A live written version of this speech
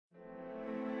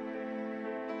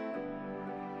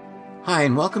Hi,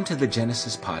 and welcome to the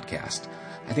Genesis Podcast.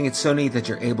 I think it's so neat that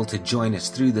you're able to join us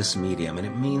through this medium, and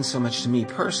it means so much to me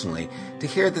personally to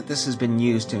hear that this has been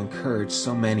used to encourage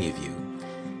so many of you.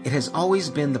 It has always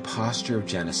been the posture of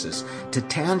Genesis to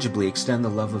tangibly extend the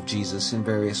love of Jesus in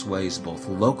various ways, both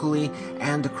locally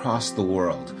and across the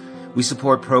world. We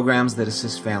support programs that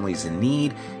assist families in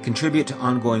need, contribute to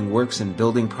ongoing works and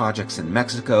building projects in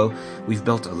Mexico. We've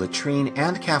built a latrine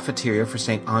and cafeteria for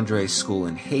St. Andre's School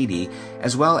in Haiti,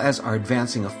 as well as are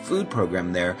advancing a food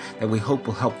program there that we hope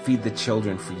will help feed the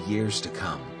children for years to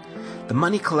come. The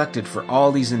money collected for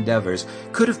all these endeavors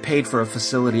could have paid for a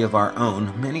facility of our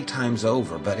own many times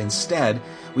over, but instead,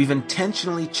 we've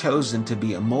intentionally chosen to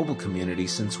be a mobile community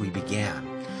since we began.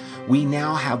 We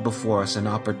now have before us an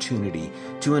opportunity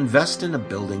to invest in a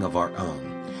building of our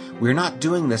own. We're not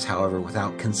doing this, however,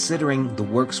 without considering the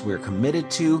works we're committed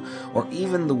to or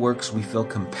even the works we feel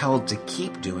compelled to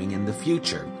keep doing in the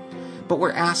future. But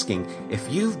we're asking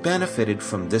if you've benefited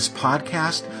from this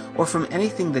podcast or from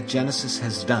anything that Genesis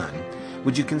has done,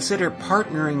 would you consider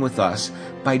partnering with us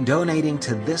by donating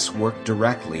to this work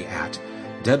directly at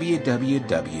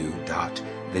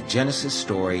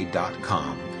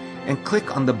www.thegenesisstory.com and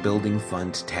click on the Building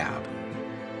Fund tab.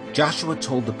 Joshua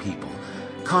told the people,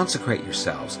 "Consecrate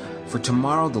yourselves, for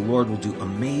tomorrow the Lord will do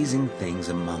amazing things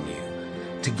among you.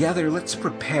 Together, let's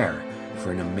prepare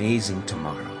for an amazing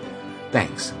tomorrow."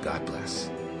 Thanks, and God bless.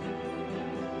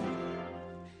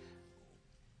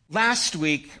 Last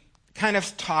week, kind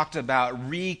of talked about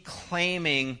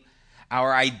reclaiming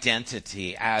our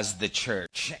identity as the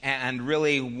church and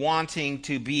really wanting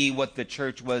to be what the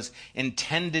church was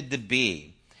intended to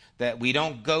be. That we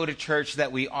don't go to church,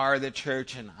 that we are the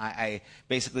church. And I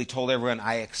basically told everyone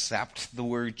I accept the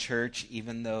word church,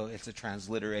 even though it's a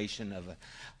transliteration of a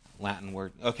Latin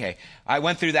word. Okay, I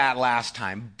went through that last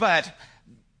time. But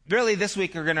really this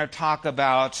week we're going to talk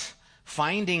about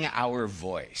finding our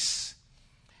voice.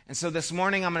 And so this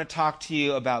morning I'm going to talk to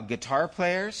you about guitar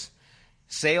players,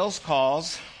 sales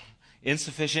calls,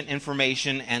 insufficient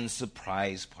information, and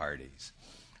surprise parties.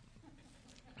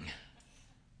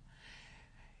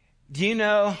 Do you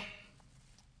know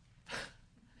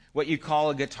what you call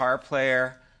a guitar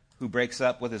player who breaks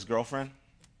up with his girlfriend?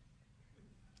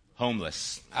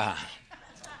 Homeless.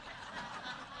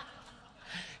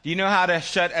 Do you know how to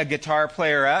shut a guitar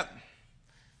player up?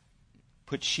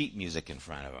 Put sheet music in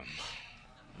front of him.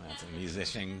 That's a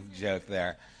musician joke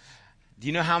there. Do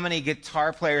you know how many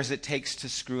guitar players it takes to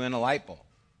screw in a light bulb?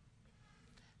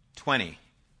 20.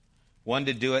 1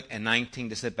 to do it and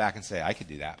 19 to sit back and say, I could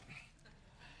do that.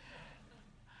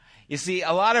 You see,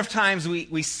 a lot of times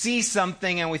we see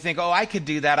something and we think, oh, I could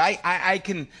do that. I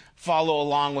can follow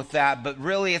along with that. But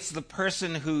really, it's the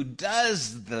person who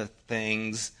does the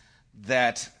things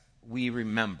that we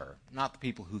remember, not the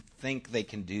people who think they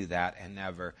can do that and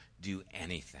never do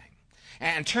anything.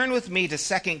 And turn with me to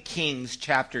 2 Kings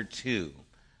chapter 2.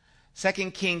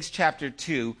 2 Kings chapter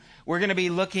 2, we're going to be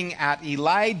looking at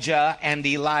Elijah and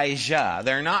Elijah.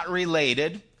 They're not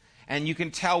related. And you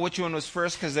can tell which one was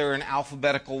first because they were in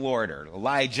alphabetical order.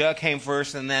 Elijah came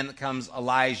first, and then comes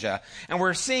Elijah. And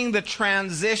we're seeing the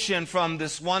transition from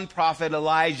this one prophet,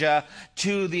 Elijah,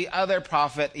 to the other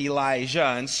prophet, Elijah.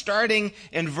 And starting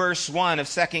in verse 1 of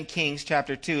 2 Kings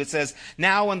chapter 2, it says,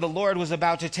 "Now when the Lord was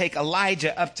about to take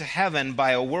Elijah up to heaven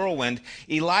by a whirlwind,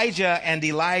 Elijah and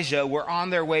Elijah were on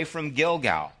their way from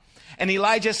Gilgal. And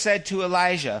Elijah said to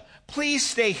Elijah, 'Please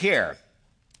stay here,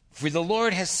 for the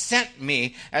Lord has sent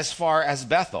me as far as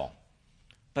Bethel.'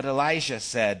 But Elijah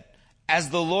said, 'As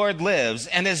the Lord lives,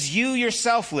 and as you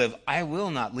yourself live, I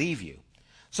will not leave you.'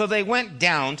 So they went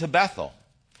down to Bethel.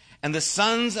 And the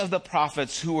sons of the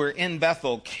prophets who were in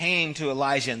Bethel came to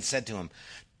Elijah and said to him,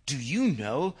 'Do you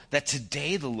know that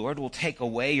today the Lord will take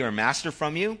away your master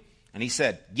from you?' And he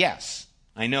said, 'Yes,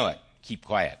 I know it. Keep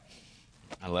quiet.'"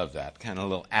 I love that kind of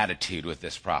little attitude with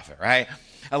this prophet, right?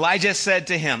 Elijah said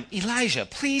to him, "Elijah,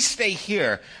 please stay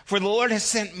here, for the Lord has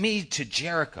sent me to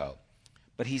Jericho."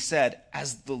 But he said,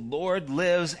 "As the Lord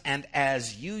lives and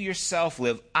as you yourself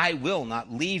live, I will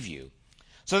not leave you."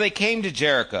 So they came to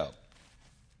Jericho.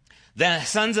 The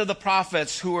sons of the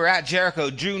prophets who were at Jericho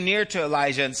drew near to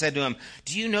Elijah and said to him,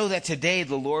 "Do you know that today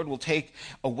the Lord will take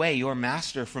away your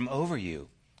master from over you?"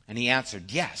 And he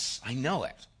answered, "Yes, I know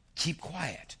it. Keep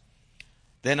quiet."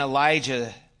 Then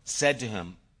Elijah said to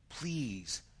him,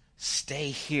 "Please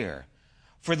stay here,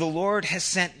 for the Lord has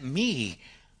sent me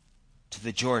to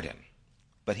the Jordan."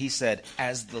 But he said,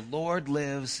 "As the Lord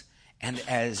lives and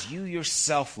as you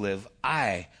yourself live,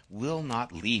 I will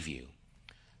not leave you."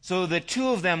 So the two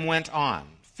of them went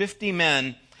on. 50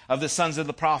 men of the sons of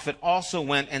the prophet also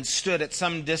went and stood at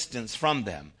some distance from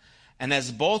them. And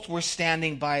as both were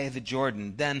standing by the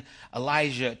Jordan, then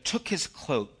Elijah took his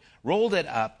cloak, rolled it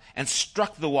up, and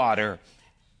struck the water,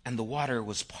 and the water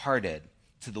was parted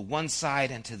to the one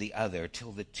side and to the other,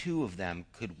 till the two of them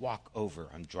could walk over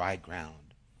on dry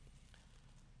ground.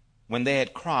 When they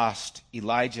had crossed,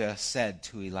 Elijah said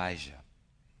to Elisha,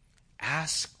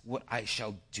 "Ask what I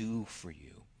shall do for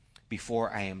you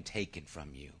before I am taken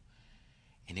from you."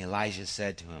 And Elijah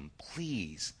said to him,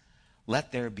 "Please,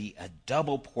 let there be a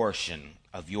double portion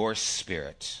of your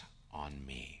spirit on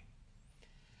me."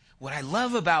 What I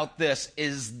love about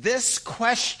this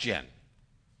question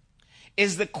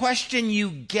is the question you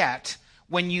get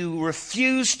when you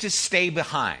refuse to stay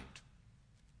behind.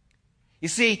 You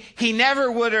see, he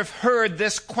never would have heard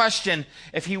this question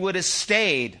if he would have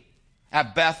stayed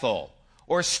at Bethel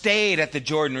or stayed at the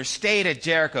Jordan or stayed at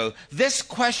Jericho. This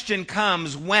question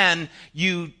comes when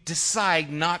you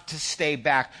decide not to stay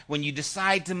back, when you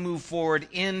decide to move forward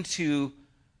into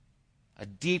a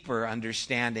deeper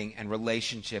understanding and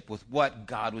relationship with what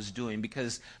God was doing.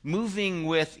 Because moving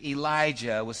with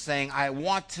Elijah was saying, I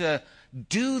want to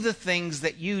do the things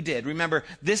that you did. Remember,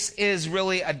 this is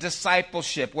really a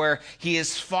discipleship where he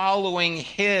is following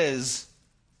his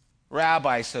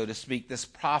rabbi, so to speak, this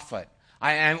prophet.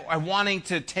 I'm wanting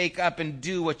to take up and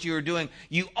do what you're doing.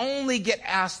 You only get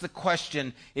asked the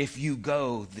question if you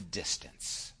go the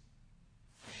distance.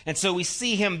 And so we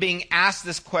see him being asked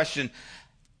this question.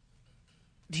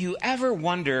 Do you ever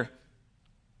wonder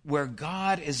where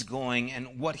God is going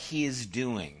and what he is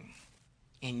doing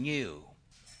in you,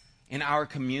 in our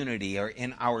community, or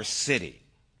in our city?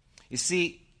 You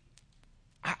see,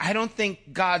 I don't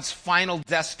think God's final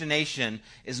destination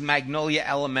is Magnolia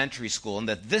Elementary School, and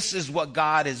that this is what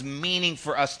God is meaning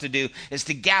for us to do, is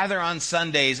to gather on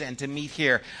Sundays and to meet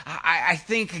here. I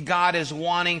think God is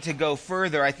wanting to go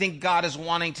further. I think God is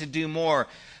wanting to do more.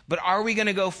 But are we going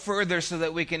to go further so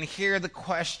that we can hear the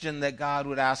question that God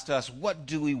would ask us? What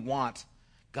do we want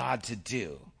God to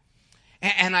do?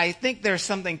 And I think there's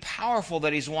something powerful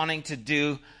that he's wanting to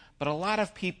do, but a lot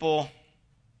of people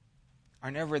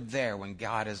are never there when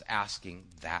God is asking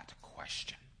that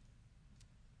question.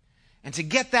 And to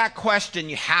get that question,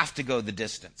 you have to go the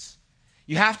distance.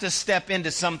 You have to step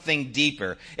into something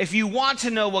deeper. If you want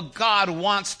to know what God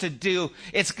wants to do,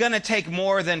 it's going to take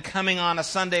more than coming on a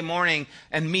Sunday morning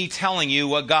and me telling you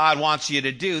what God wants you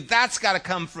to do. That's got to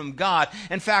come from God.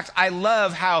 In fact, I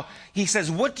love how he says,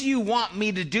 "What do you want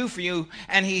me to do for you?"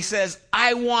 And he says,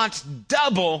 "I want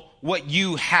double what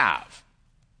you have."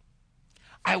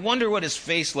 I wonder what his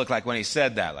face looked like when he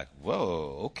said that. Like,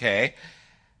 whoa, okay.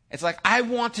 It's like, I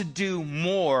want to do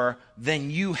more than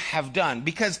you have done,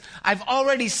 because I've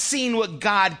already seen what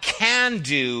God can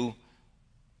do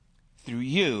through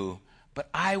you, but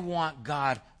I want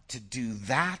God to do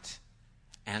that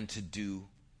and to do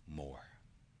more.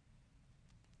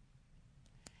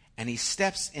 And he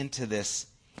steps into this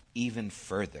even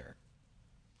further.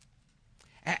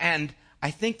 And I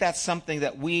think that's something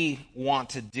that we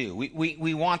want to do.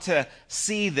 We want to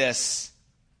see this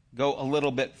go a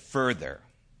little bit further.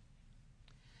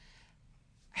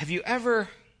 Have you ever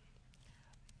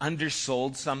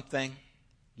undersold something,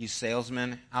 you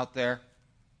salesmen out there?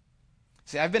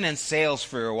 See, I've been in sales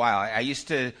for a while. I used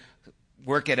to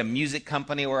work at a music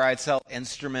company where I'd sell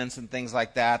instruments and things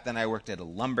like that. Then I worked at a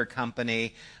lumber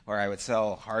company where I would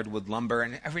sell hardwood lumber.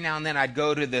 And every now and then I'd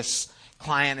go to this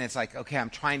client and it's like, okay, I'm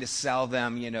trying to sell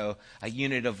them, a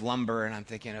unit of lumber. And I'm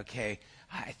thinking, okay,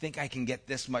 I think I can get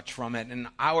this much from it. And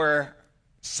our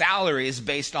salary is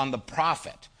based on the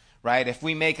profit. Right? If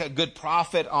we make a good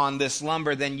profit on this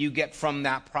lumber, then you get from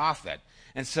that profit.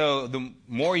 And so the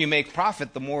more you make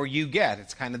profit, the more you get.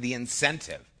 It's kind of the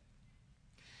incentive.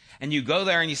 And you go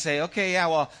there and you say, okay, yeah,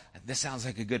 well, this sounds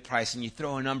like a good price. And you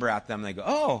throw a number at them and they go,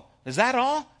 oh, is that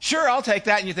all? Sure, I'll take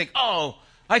that. And you think, oh,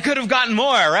 I could have gotten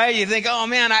more, right? You think, oh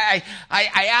man, I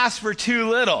asked for too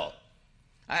little.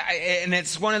 And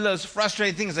it's one of those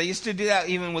frustrating things. I used to do that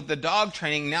even with the dog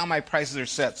training. Now my prices are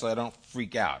set so I don't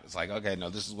freak out. It's like, okay, no,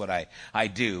 this is what I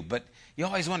do. But you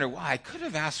always wonder, well, I could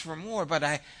have asked for more, but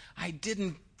I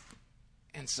didn't.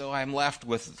 And so I'm left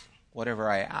with whatever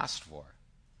I asked for.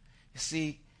 You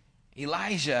see,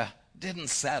 Elijah didn't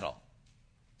settle.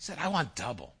 He said, I want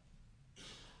double.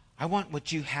 I want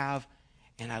what you have,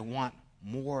 and I want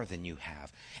more than you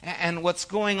have. And what's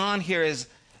going on here is,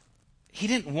 he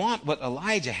didn't want what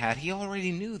Elijah had. He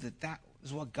already knew that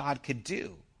was what God could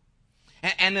do.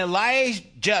 And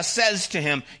Elijah says to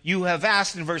him, you have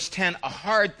asked, in verse 10, a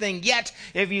hard thing. Yet,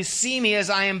 if you see me as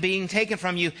I am being taken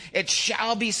from you, it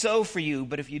shall be so for you.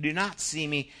 But if you do not see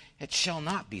me, it shall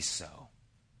not be so.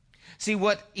 See,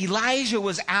 what Elijah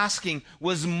was asking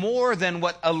was more than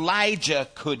what Elijah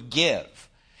could give.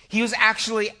 He was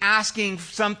actually asking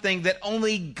something that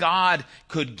only God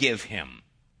could give him.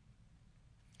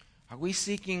 Are we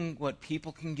seeking what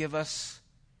people can give us?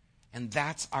 And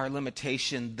that's our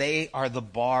limitation. They are the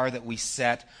bar that we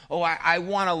set. Oh, I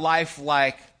want a life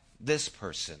like this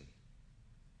person.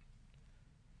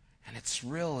 And it's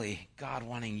really God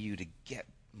wanting you to get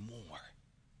more.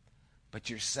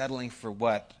 But you're settling for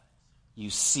what you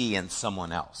see in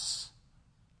someone else.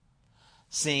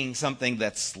 Seeing something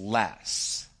that's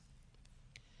less.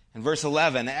 In verse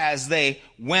 11, as they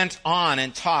went on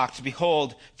and talked,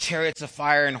 behold, chariots of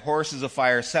fire and horses of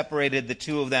fire separated the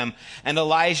two of them. And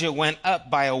Elijah went up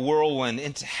by a whirlwind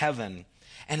into heaven.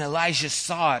 And Elijah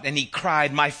saw it, and he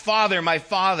cried, my father,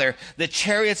 the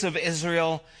chariots of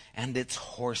Israel and its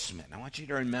horsemen. I want you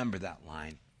to remember that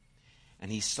line.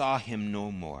 And he saw him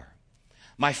no more.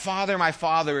 My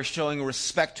father is showing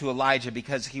respect to Elijah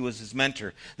because he was his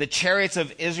mentor. The chariots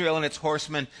of Israel and its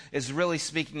horsemen is really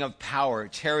speaking of power.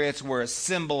 Chariots were a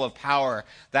symbol of power,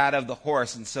 that of the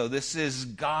horse. And so this is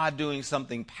God doing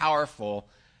something powerful,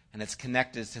 and it's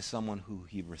connected to someone who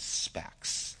he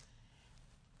respects.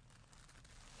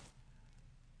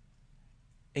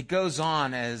 It goes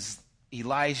on as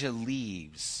Elijah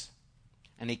leaves.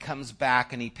 And he comes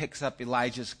back and he picks up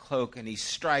Elijah's cloak and he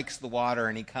strikes the water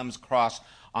and he comes across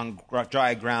on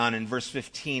dry ground. In verse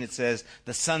 15 it says,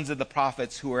 the sons of the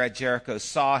prophets who were at Jericho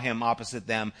saw him opposite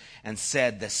them and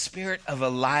said, the spirit of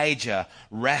Elijah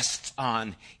rests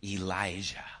on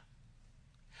Elijah.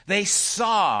 They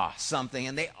saw something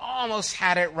and they almost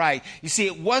had it right. You see,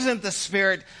 it wasn't the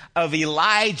spirit of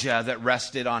Elijah that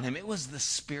rested on him. It was the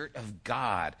Spirit of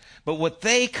God. But what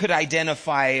they could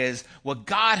identify is what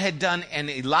God had done in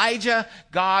Elijah,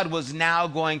 God was now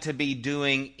going to be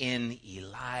doing in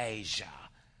Elijah.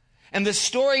 And the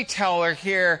storyteller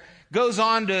here goes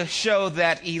on to show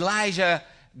that Elijah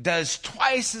does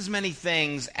twice as many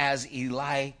things as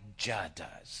Elijah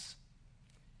does.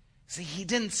 See, he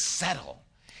didn't settle.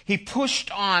 He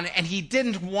pushed on, and he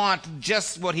didn't want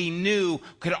just what he knew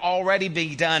could already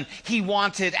be done. He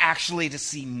wanted actually to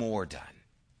see more done.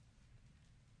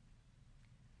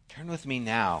 Turn with me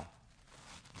now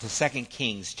to 2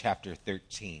 Kings chapter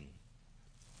 13.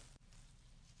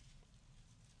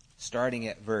 Starting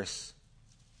at verse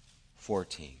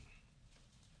 14.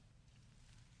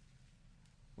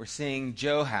 We're seeing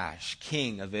Joash,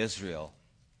 king of Israel,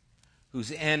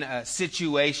 who's in a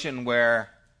situation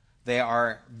where they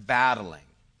are battling.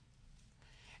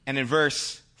 And in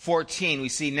verse 14, we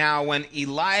see now when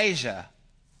Elijah,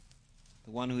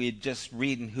 the one who he had just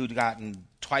read and who'd gotten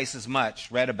twice as much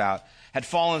read about, had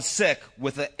fallen sick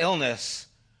with an illness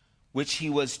which he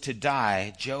was to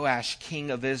die, Joash, king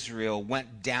of Israel,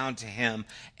 went down to him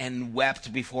and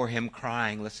wept before him,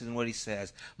 crying. Listen to what he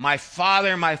says. My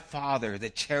father,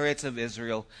 the chariots of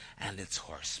Israel and its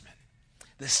horsemen.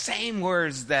 The same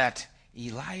words that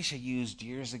Elisha used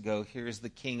years ago. Here's the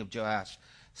king of Joash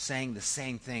saying the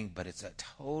same thing, but it's a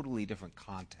totally different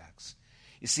context.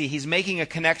 You see, he's making a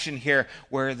connection here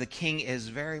where the king is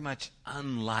very much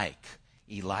unlike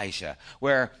Elijah,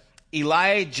 where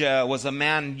Elijah was a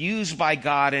man used by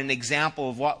God, an example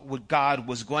of what God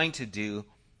was going to do.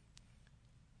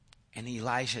 And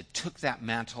Elijah took that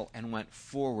mantle and went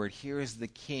forward. Here is the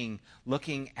king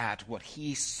looking at what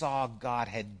he saw God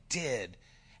had did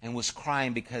and was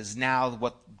crying because now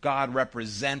what God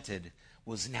represented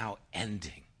was now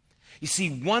ending. You see,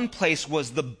 one place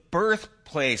was the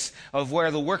birthplace of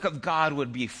where the work of God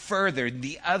would be furthered.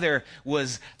 The other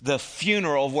was the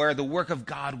funeral where the work of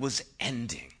God was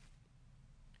ending.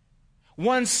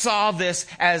 One saw this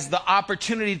as the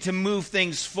opportunity to move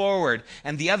things forward,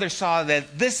 and the other saw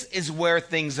that this is where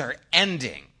things are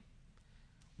ending.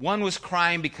 One was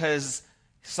crying because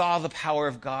saw the power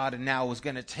of God and now was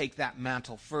going to take that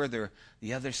mantle further.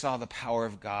 The other saw the power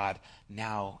of God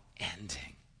now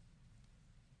ending.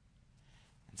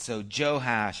 And so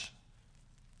Joash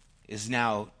is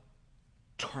now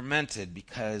tormented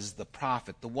because the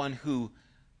prophet, the one who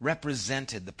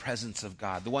represented the presence of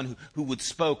God, the one who would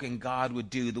spoke and God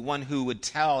would do, the one who would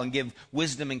tell and give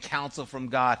wisdom and counsel from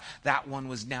God, that one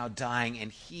was now dying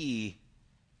and he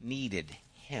needed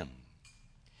him.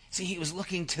 See, he was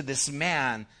looking to this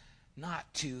man, not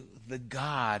to the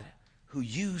God who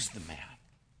used the man.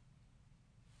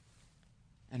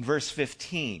 In verse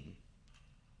 15,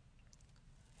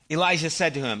 Elijah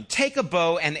said to him, take a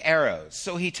bow and arrows.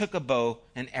 So he took a bow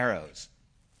and arrows.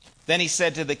 Then he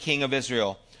said to the king of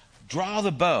Israel, draw the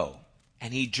bow.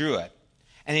 And he drew it.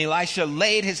 And Elisha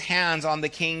laid his hands on the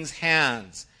king's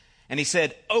hands. And he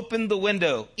said, open the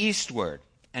window eastward.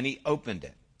 And he opened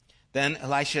it. Then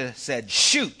Elisha said,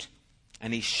 "Shoot!"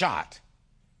 And he shot.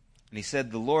 And he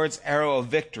said, "The Lord's arrow of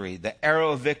victory, the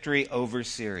arrow of victory over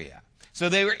Syria." So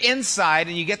they were inside,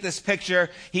 and you get this picture.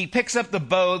 He picks up the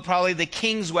bow, probably the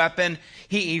king's weapon.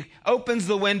 He opens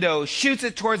the window, shoots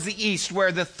it towards the east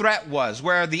where the threat was,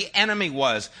 where the enemy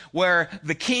was, where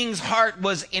the king's heart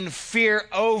was in fear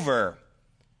over.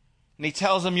 And he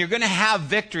tells him, "You're going to have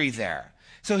victory there."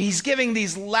 So he's giving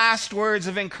these last words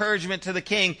of encouragement to the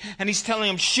king, and he's telling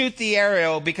him, shoot the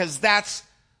arrow, because that's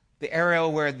the arrow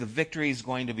where the victory is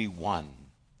going to be won.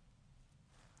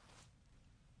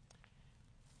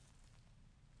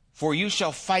 "For you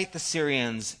shall fight the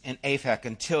Syrians in Aphek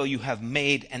until you have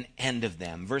made an end of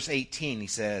them." Verse 18, he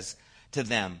says to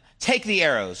them, "Take the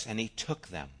arrows." And he took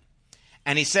them.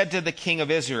 And he said to the king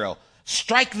of Israel,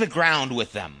 "Strike the ground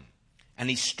with them." And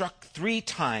he struck 3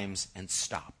 times and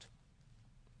stopped.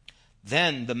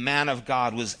 Then the man of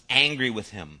God was angry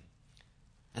with him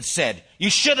and said,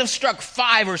 "You should have struck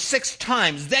 5 or 6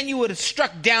 times. Then you would have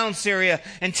struck down Syria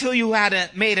until you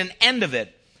had made an end of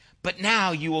it. But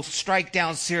now you will strike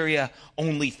down Syria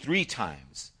only 3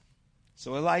 times.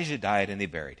 So Elijah died, and they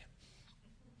buried him.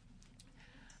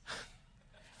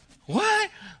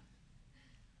 What?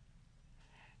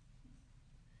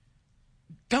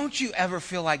 Don't you ever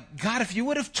feel like, God, if you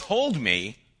would have told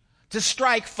me to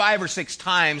strike 5 or 6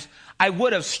 times, I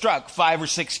would have struck 5 or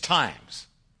 6 times.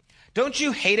 Don't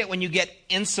you hate it when you get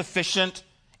insufficient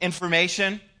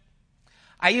information?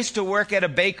 I used to work at a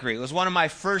bakery. It was one of my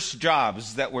first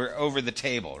jobs that were over the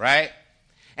table, right?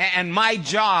 And my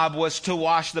job was to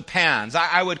wash the pans.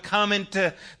 I would come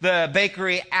into the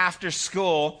bakery after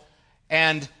school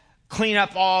and clean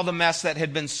up all the mess that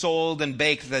had been sold and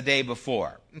baked the day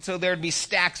before. And so there'd be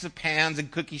stacks of pans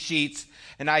and cookie sheets,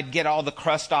 and I'd get all the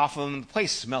crust off of them. The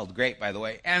place smelled great, by the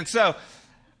way. And so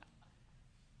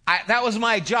that was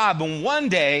my job. And one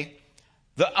day,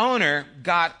 the owner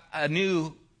got a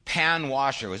new pan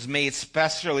washer. It was made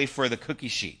specially for the cookie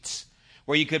sheets,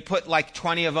 where you could put like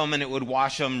 20 of them and it would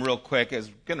wash them real quick. It was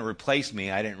going to replace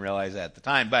me. I didn't realize that at the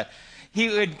time. But he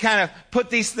would kind of put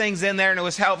these things in there, and it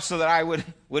was help so that I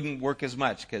wouldn't work as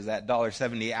much, because that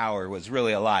 $1.70 an hour was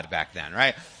really a lot back then,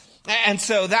 right? And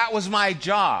so that was my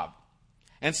job.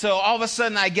 And so all of a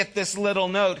sudden I get this little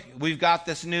note. We've got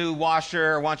this new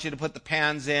washer. I want you to put the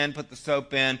pans in, put the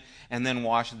soap in, and then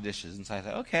wash the dishes. And so I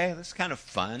thought, okay, this is kind of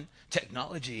fun.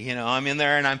 Technology, you know. I'm in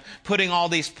there and I'm putting all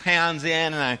these pans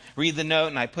in, and I read the note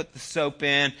and I put the soap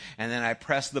in, and then I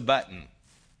press the button.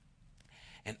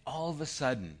 And all of a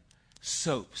sudden,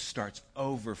 soap starts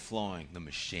overflowing the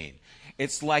machine.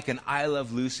 It's like an I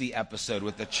Love Lucy episode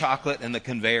with the chocolate and the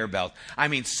conveyor belt. I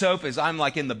mean, I'm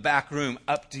like in the back room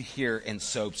up to here in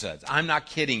soap suds. I'm not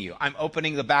kidding you. I'm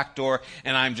opening the back door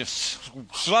and I'm just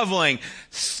shoveling,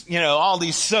 all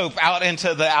these soap out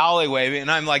into the alleyway.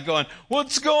 And I'm like going,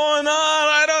 what's going on?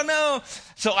 I don't know.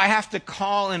 So I have to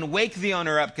call and wake the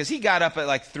owner up, because he got up at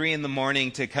like 3 in the morning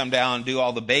to come down and do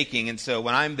all the baking. And so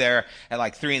when I'm there at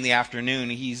like 3 in the afternoon,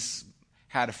 he's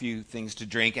had a few things to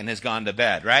drink and has gone to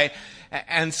bed, right?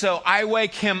 And so I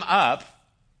wake him up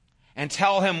and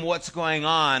tell him what's going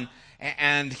on,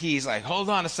 and he's like, hold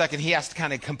on a second. He has to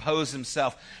kind of compose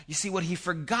himself. You see, what he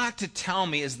forgot to tell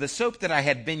me is the soap that I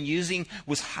had been using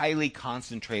was highly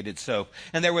concentrated soap,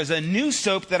 and there was a new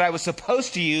soap that I was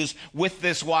supposed to use with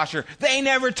this washer. They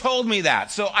never told me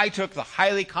that. So I took the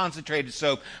highly concentrated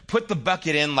soap, put the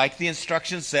bucket in like the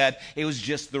instructions said. It was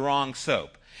just the wrong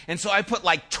soap. And so I put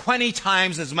like 20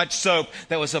 times as much soap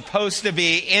that was supposed to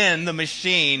be in the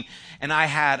machine, and I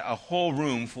had a whole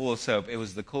room full of soap. It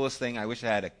was the coolest thing. I wish I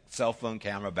had a cell phone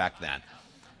camera back then.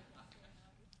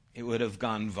 It would have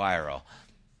gone viral.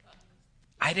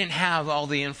 I didn't have all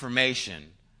the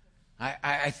information.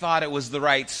 I thought it was the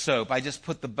right soap. I just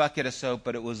put the bucket of soap,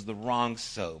 but it was the wrong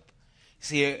soap.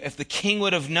 See, if the king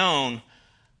would have known,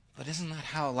 but isn't that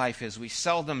how life is? We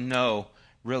seldom know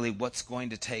really what's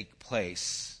going to take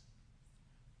place.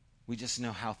 We just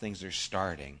know how things are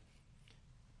starting.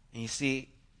 And you see,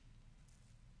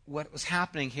 what was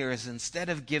happening here is, instead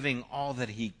of giving all that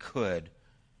he could,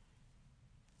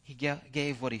 he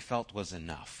gave what he felt was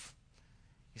enough.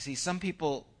 You see, some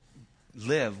people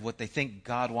live what they think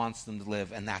God wants them to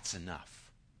live, and that's enough.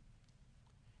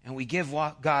 And we give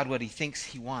God what he thinks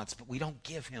he wants, but we don't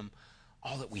give him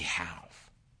all that we have.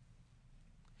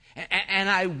 And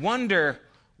I wonder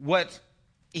what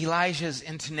Elijah's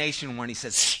intonation when he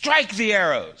says, strike the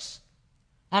arrows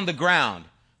on the ground.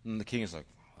 And the king is like,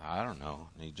 I don't know.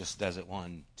 And he just does it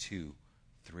 1, 2,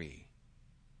 3.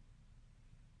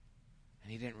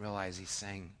 And he didn't realize he's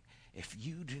saying, if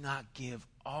you do not give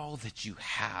all that you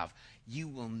have, you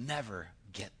will never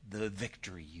get the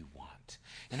victory you want.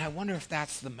 And I wonder if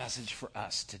that's the message for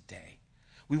us today.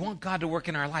 We want God to work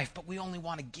in our life, but we only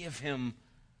want to give him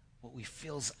what we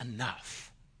feel's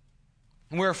enough.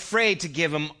 And we're afraid to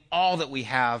give him all that we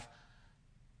have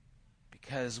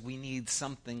because we need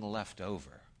something left over.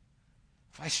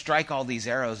 If I strike all these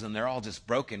arrows and they're all just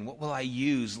broken, what will I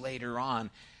use later on?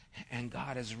 And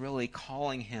God is really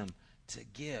calling him to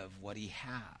give what he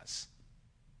has.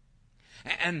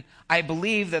 And I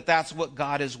believe that that's what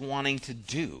God is wanting to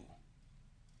do.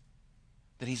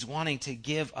 That he's wanting to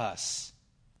give us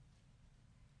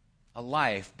a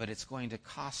life, but it's going to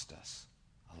cost us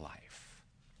a life.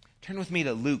 Turn with me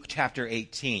to Luke chapter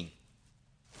 18.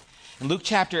 In Luke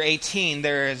chapter 18,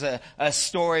 there is a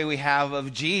story we have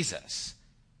of Jesus.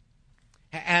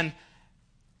 And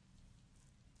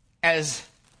as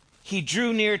he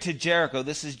drew near to Jericho,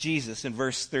 this is Jesus in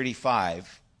verse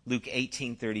 35, Luke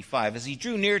 18:35. As he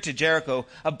drew near to Jericho,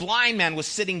 a blind man was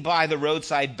sitting by the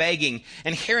roadside begging,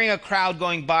 and hearing a crowd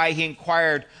going by, he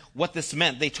inquired what this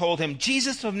meant. They told him,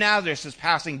 Jesus of Nazareth is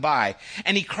passing by.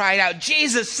 And he cried out,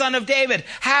 Jesus, Son of David,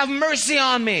 have mercy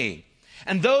on me.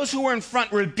 And those who were in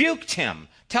front rebuked him,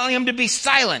 telling him to be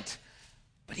silent.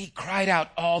 But he cried out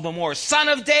all the more, Son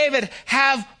of David,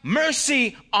 have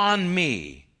mercy on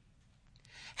me.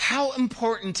 How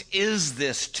important is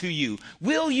this to you?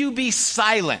 Will you be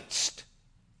silenced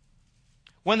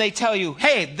when they tell you,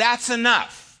 hey, that's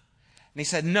enough? And he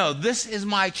said, no, this is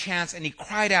my chance. And he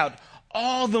cried out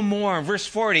all the more. In verse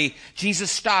 40, Jesus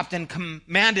stopped and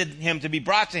commanded him to be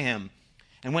brought to him.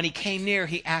 And when he came near,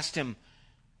 he asked him,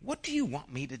 what do you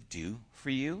want me to do for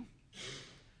you?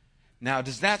 Now,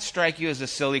 does that strike you as a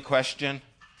silly question?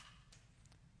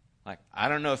 Like, I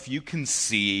don't know if you can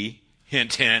see,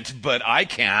 hint, hint, but I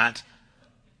can't.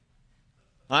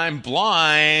 I'm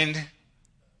blind.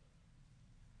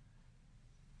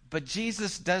 But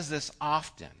Jesus does this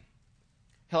often.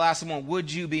 He'll ask someone,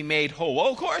 would you be made whole? Well,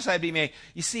 of course I'd be made.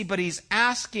 You see, but he's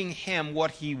asking him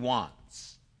what he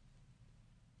wants.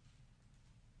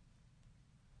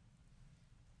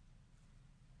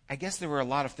 I guess there were a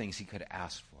lot of things he could have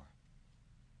asked for.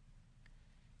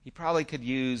 He probably could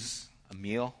use a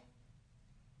meal.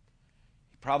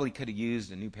 He probably could have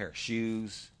used a new pair of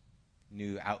shoes,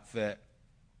 new outfit.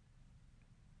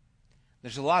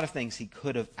 There's a lot of things he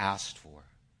could have asked for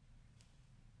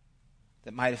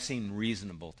that might have seemed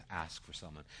reasonable to ask for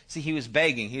someone. See, he was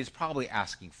begging. He was probably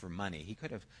asking for money. He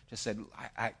could have just said,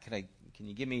 can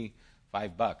you give me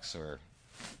 $5 or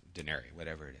denarii,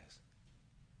 whatever it is?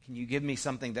 Can you give me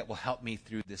something that will help me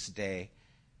through this day?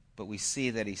 But we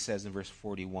see that he says in verse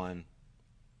 41,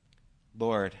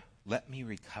 Lord, let me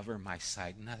recover my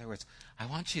sight. In other words, I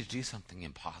want you to do something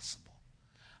impossible.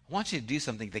 I want you to do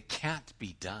something that can't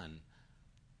be done.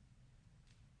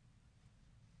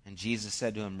 And Jesus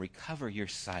said to him, recover your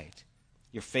sight.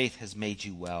 Your faith has made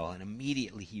you well. And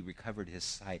immediately he recovered his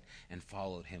sight and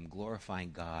followed him,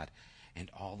 glorifying God. And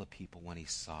all the people, when he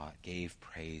saw it, gave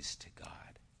praise to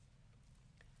God.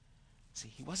 See,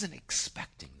 he wasn't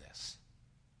expecting this.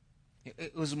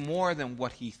 It was more than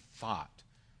what he thought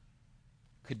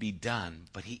could be done,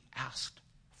 but he asked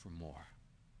for more.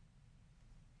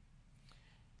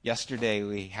 Yesterday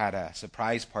we had a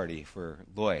surprise party for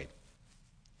Lloyd.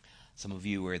 Some of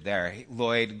you were there.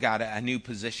 Lloyd got a new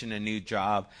position, a new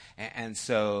job, and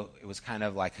so it was kind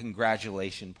of like a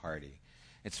congratulation party.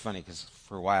 It's funny because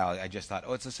for a while I just thought,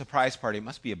 it's a surprise party. It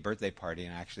must be a birthday party,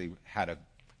 and I actually had a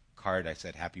card. I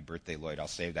said, happy birthday, Lloyd. I'll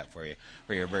save that for you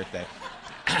for your birthday.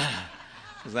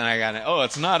 Because then I got it.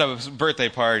 It's not a birthday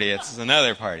party. It's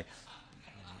another party.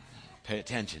 Pay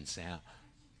attention, Sam.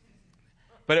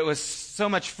 But it was so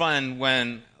much fun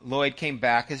when Lloyd came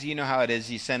back, because you know how it is.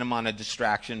 You send him on a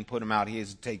distraction, put him out. He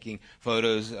was taking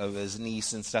photos of his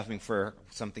niece and stuffing for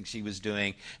something she was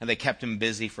doing, and they kept him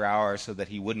busy for hours so that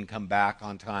he wouldn't come back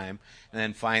on time. And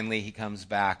then finally he comes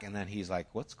back, and then he's like,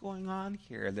 what's going on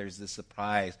here? There's this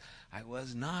surprise. I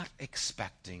was not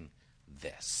expecting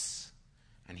this.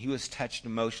 And he was touched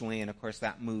emotionally, and of course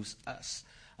that moves us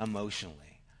emotionally.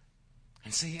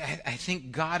 And see, I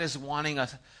think God is wanting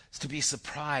us to be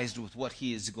surprised with what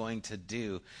he is going to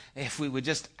do if we would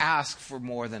just ask for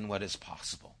more than what is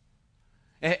possible.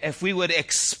 If we would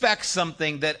expect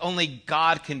something that only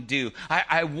God can do.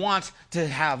 I want to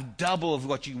have double of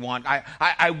what you want.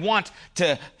 I want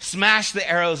to smash the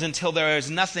arrows until there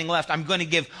is nothing left. I'm going to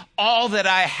give all that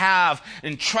I have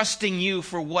and trusting you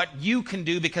for what you can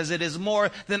do, because it is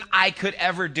more than I could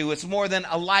ever do. It's more than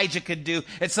Elijah could do.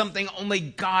 It's something only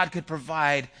God could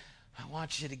provide. I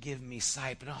want you to give me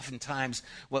sight. But oftentimes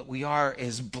what we are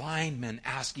is blind men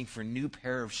asking for a new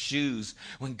pair of shoes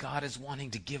when God is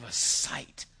wanting to give us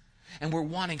sight. And we're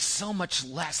wanting so much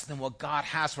less than what God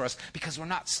has for us because we're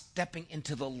not stepping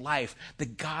into the life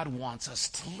that God wants us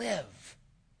to live.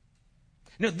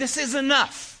 No, this is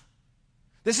enough.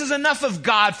 This is enough of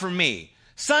God for me.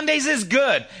 Sundays is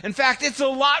good. In fact, it's a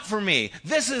lot for me.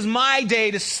 This is my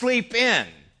day to sleep in.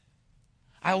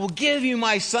 I will give you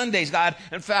my Sundays, God.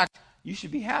 In fact, you should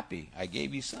be happy. I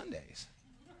gave you Sundays.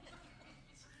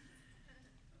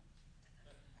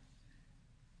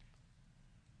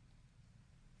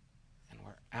 And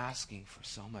we're asking for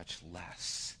so much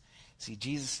less. See,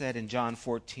 Jesus said in John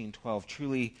 14:12,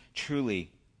 truly,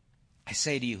 truly, I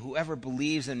say to you, whoever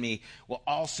believes in me will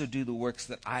also do the works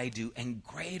that I do, and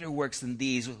greater works than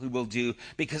these he will do,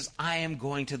 because I am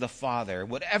going to the Father.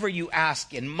 Whatever you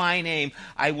ask in my name,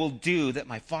 I will do, that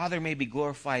my Father may be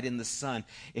glorified in the Son.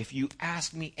 If you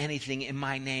ask me anything in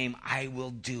my name, I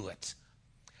will do it.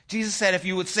 Jesus said, if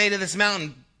you would say to this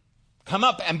mountain, come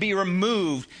up and be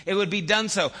removed, it would be done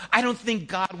so. I don't think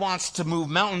God wants to move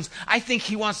mountains. I think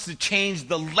he wants to change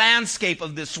the landscape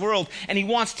of this world, and he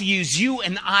wants to use you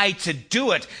and I to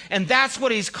do it. And that's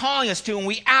what he's calling us to, and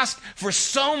we ask for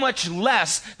so much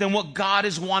less than what God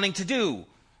is wanting to do.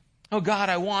 Oh, God,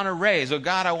 I want a raise. Oh,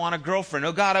 God, I want a girlfriend.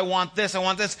 Oh, God, I want this. I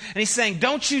want this. And he's saying,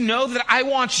 don't you know that I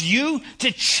want you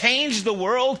to change the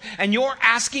world, and you're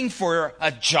asking for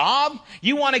a job?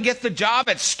 You want to get the job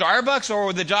at Starbucks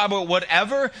or the job at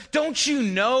whatever? Don't you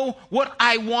know what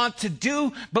I want to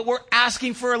do? But we're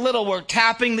asking for a little. We're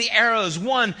tapping the arrows.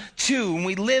 1, 2. And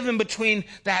we live in between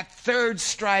that third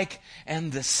strike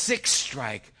and the sixth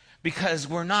strike because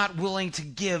we're not willing to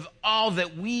give all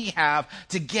that we have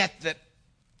to get that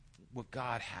what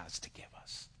God has to give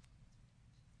us.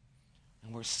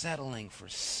 And we're settling for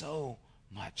so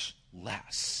much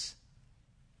less.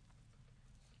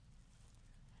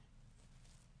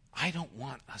 I don't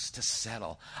want us to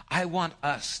settle. I want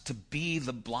us to be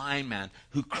the blind man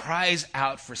who cries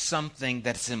out for something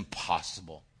that's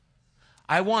impossible.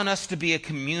 I want us to be a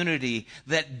community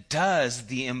that does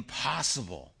the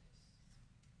impossible.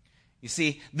 You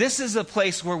see, this is a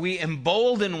place where we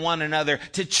embolden one another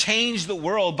to change the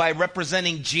world by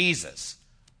representing Jesus.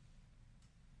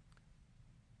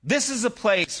 This is a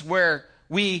place where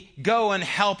we go and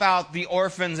help out the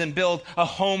orphans and build a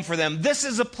home for them. This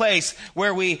is a place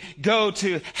where we go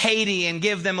to Haiti and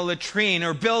give them a latrine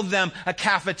or build them a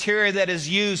cafeteria that is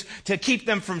used to keep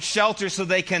them from shelter so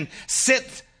they can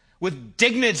sit with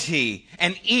dignity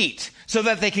and eat, so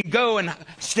that they can go and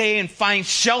stay and find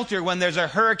shelter when there's a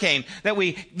hurricane.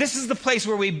 This is the place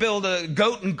where we build a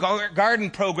goat and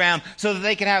garden program so that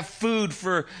they can have food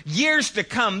for years to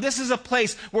come. This is a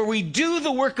place where we do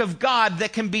the work of God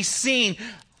that can be seen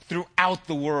throughout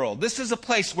the world. This is a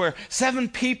place where 7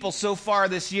 people so far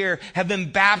this year have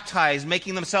been baptized,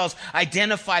 making themselves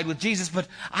identified with Jesus. But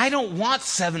I don't want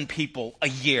 7 people a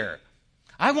year.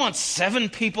 I want 7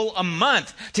 people a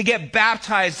month to get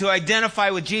baptized, to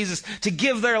identify with Jesus, to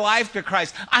give their life to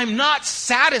Christ. I'm not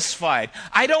satisfied.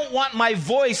 I don't want my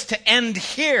voice to end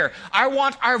here. I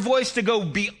want our voice to go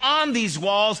beyond these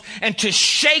walls and to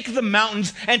shake the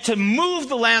mountains and to move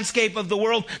the landscape of the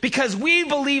world, because we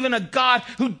believe in a God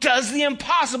who does the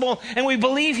impossible, and we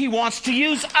believe he wants to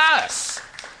use us.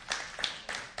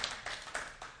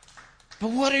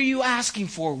 But what are you asking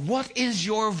for? What is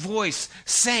your voice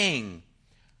saying?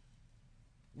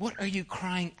 What are you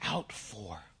crying out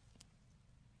for?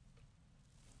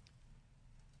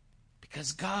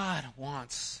 Because God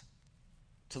wants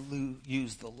to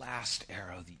use the last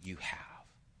arrow that you have.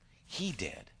 He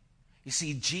did. You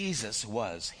see, Jesus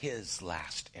was his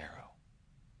last arrow.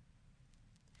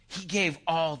 He gave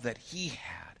all that he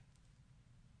had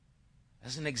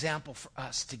as an example for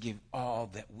us to give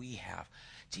all that we have.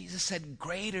 Jesus said,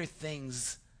 greater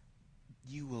things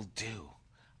you will do.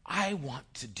 I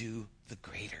want to do the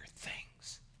greater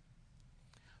things.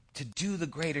 To do the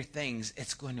greater things,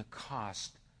 it's going to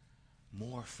cost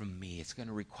more from me. It's going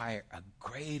to require a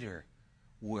greater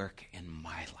work in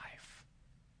my life.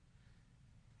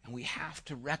 And we have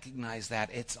to recognize that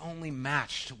it's only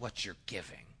matched to what you're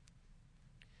giving.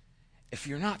 If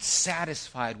you're not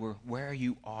satisfied with where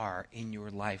you are in your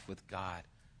life with God,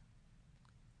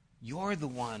 you're the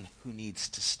one who needs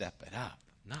to step it up,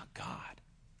 not God.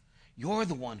 You're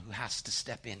the one who has to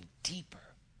step in deeper.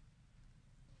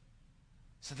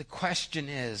 So the question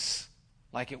is,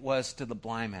 like it was to the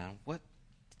blind man, what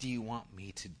do you want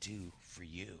me to do for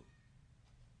you?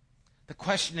 The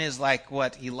question is like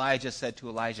what Elijah said to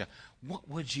Elijah, what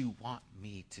would you want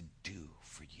me to do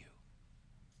for you?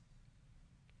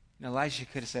 And Elijah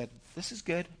could have said, this is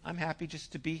good. I'm happy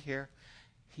just to be here.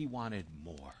 He wanted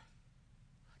more.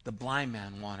 The blind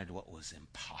man wanted what was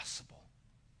impossible.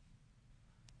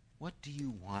 What do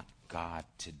you want God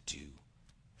to do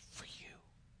for you?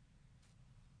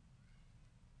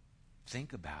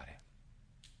 Think about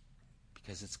it,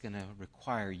 because it's going to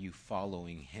require you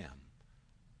following him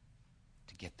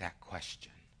to get that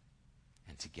question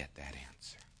and to get that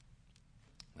answer.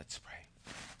 Let's pray.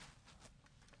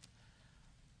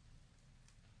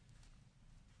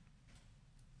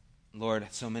 Lord,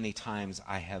 so many times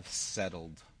I have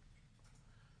settled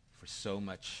for so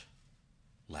much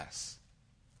less.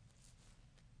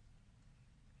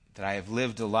 That I have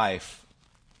lived a life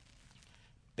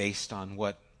based on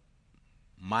what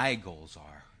my goals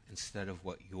are instead of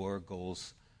what your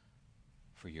goals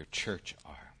for your church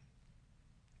are.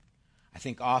 I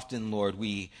think often, Lord,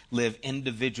 we live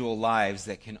individual lives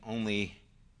that can only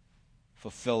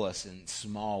fulfill us in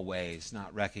small ways,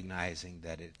 not recognizing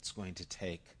that it's going to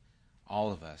take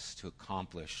all of us to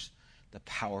accomplish the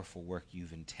powerful work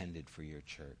you've intended for your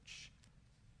church.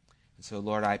 And so,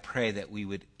 Lord, I pray that we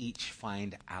would each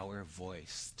find our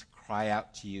voice to cry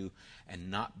out to you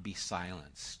and not be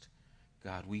silenced.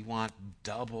 God, we want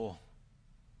double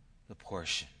the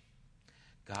portion.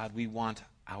 God, we want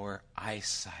our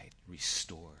eyesight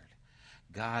restored.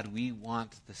 God, we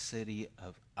want the city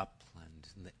of Upland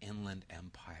and the Inland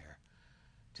Empire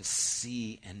to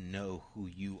see and know who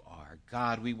you are.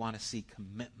 God, we want to see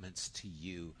commitments to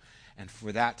you. And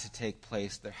for that to take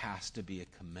place, there has to be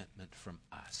a commitment from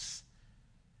us.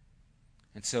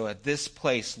 And so at this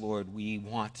place, Lord, we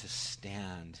want to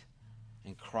stand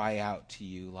and cry out to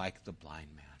you like the blind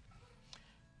man.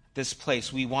 At this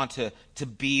place, we want to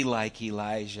be like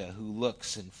Elijah, who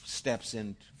looks and steps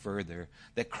in further,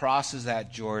 that crosses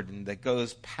that Jordan, that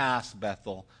goes past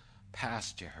Bethel,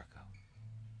 past Jericho,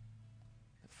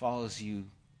 that follows you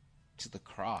to the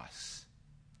cross,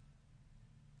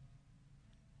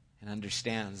 and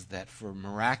understands that for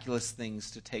miraculous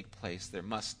things to take place, there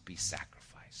must be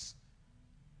sacrifice.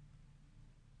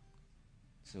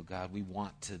 So, God, we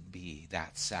want to be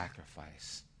that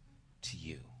sacrifice to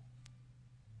you.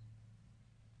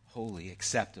 Holy,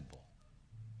 acceptable,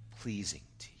 pleasing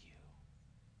to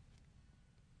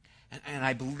you. And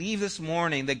I believe this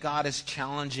morning that God is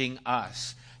challenging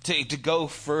us to go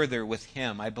further with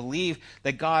him. I believe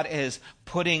that God is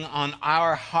putting on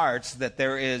our hearts that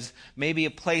there is maybe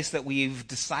a place that we've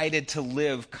decided to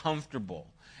live comfortable.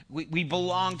 We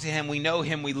belong to him, we know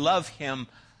him, we love him,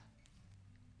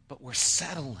 but we're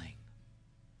settling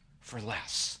for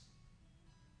less.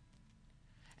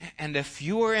 And if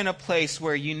you're in a place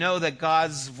where you know that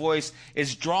God's voice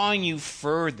is drawing you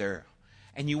further,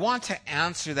 and you want to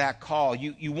answer that call,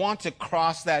 you want to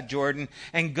cross that Jordan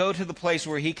and go to the place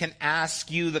where he can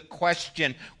ask you the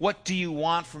question, what do you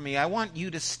want from me? I want you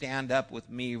to stand up with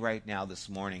me right now this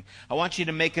morning. I want you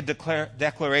to make a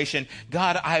declaration.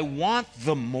 God, I want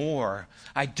the more.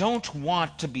 I don't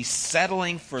want to be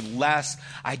settling for less.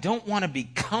 I don't want to be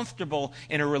comfortable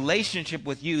in a relationship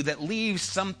with you that leaves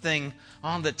something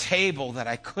on the table that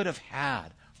I could have had.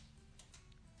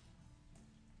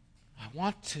 I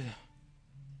want to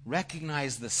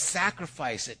recognize the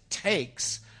sacrifice it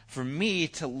takes for me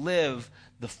to live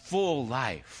the full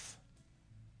life.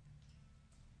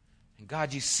 And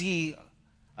God, you see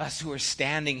us who are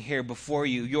standing here before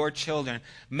you, your children,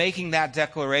 making that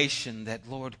declaration that,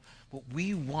 Lord, what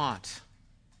we want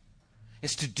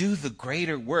is to do the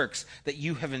greater works that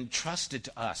you have entrusted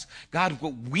to us. God,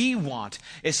 what we want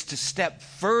is to step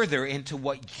further into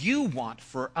what you want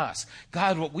for us.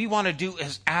 God, what we want to do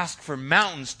is ask for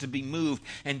mountains to be moved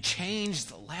and change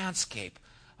the landscape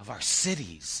of our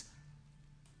cities.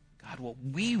 God, what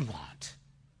we want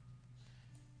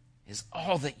is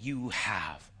all that you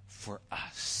have for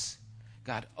us.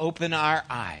 God, open our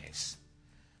eyes.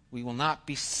 We will not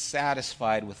be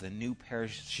satisfied with a new pair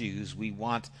of shoes. We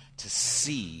want to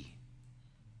see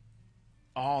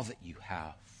all that you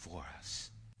have for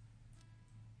us.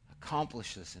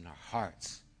 Accomplish this in our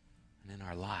hearts and in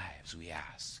our lives, we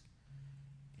ask.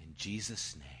 In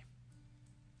Jesus' name,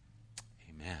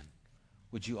 amen.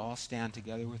 Would you all stand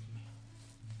together with me?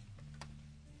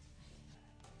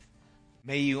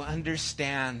 May you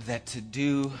understand that to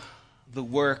do the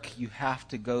work, you have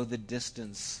to go the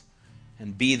distance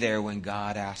and be there when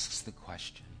God asks the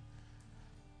question.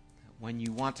 When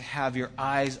you want to have your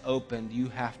eyes opened, you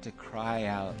have to cry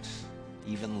out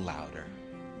even louder.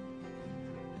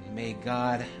 And may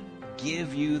God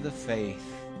give you the faith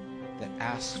that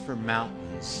asks for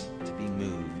mountains to be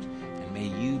moved. And may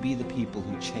you be the people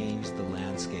who change the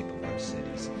landscape of our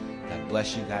cities. God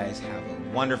bless you guys. Have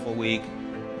a wonderful week.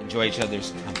 enjoy each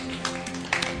other's company.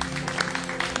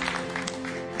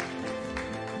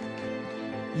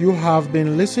 You have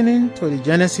been listening to the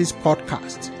Genesis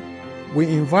podcast. We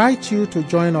invite you to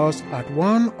join us at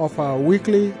one of our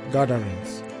weekly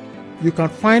gatherings. You can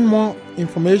find more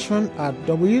information at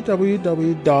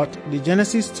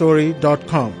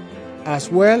www.thegenesisstory.com,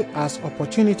 as well as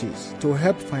opportunities to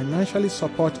help financially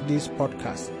support this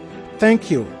podcast. Thank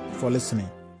you for listening.